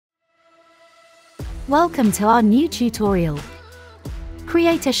Welcome to our new tutorial.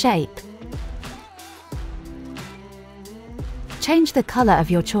 Create a shape. Change the color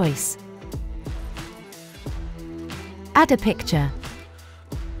of your choice. Add a picture.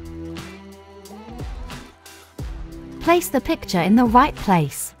 Place the picture in the right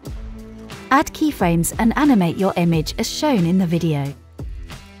place. Add keyframes and animate your image as shown in the video.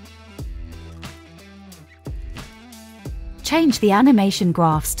 Change the animation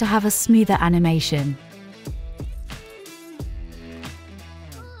graphs to have a smoother animation.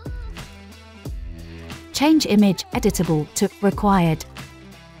 Change image editable to required.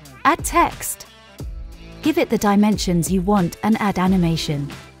 Add text. Give it the dimensions you want and add animation.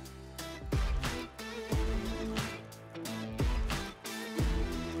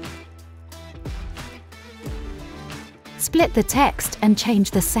 Split the text and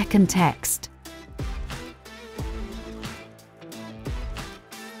change the second text.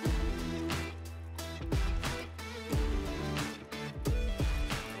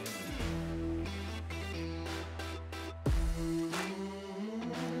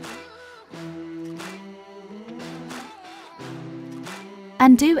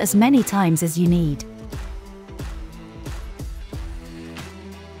 And do as many times as you need.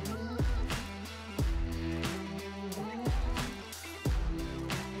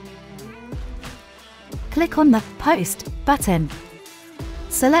 Click on the Post button.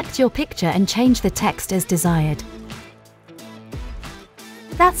 Select your picture and change the text as desired.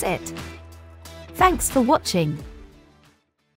 That's it. Thanks for watching.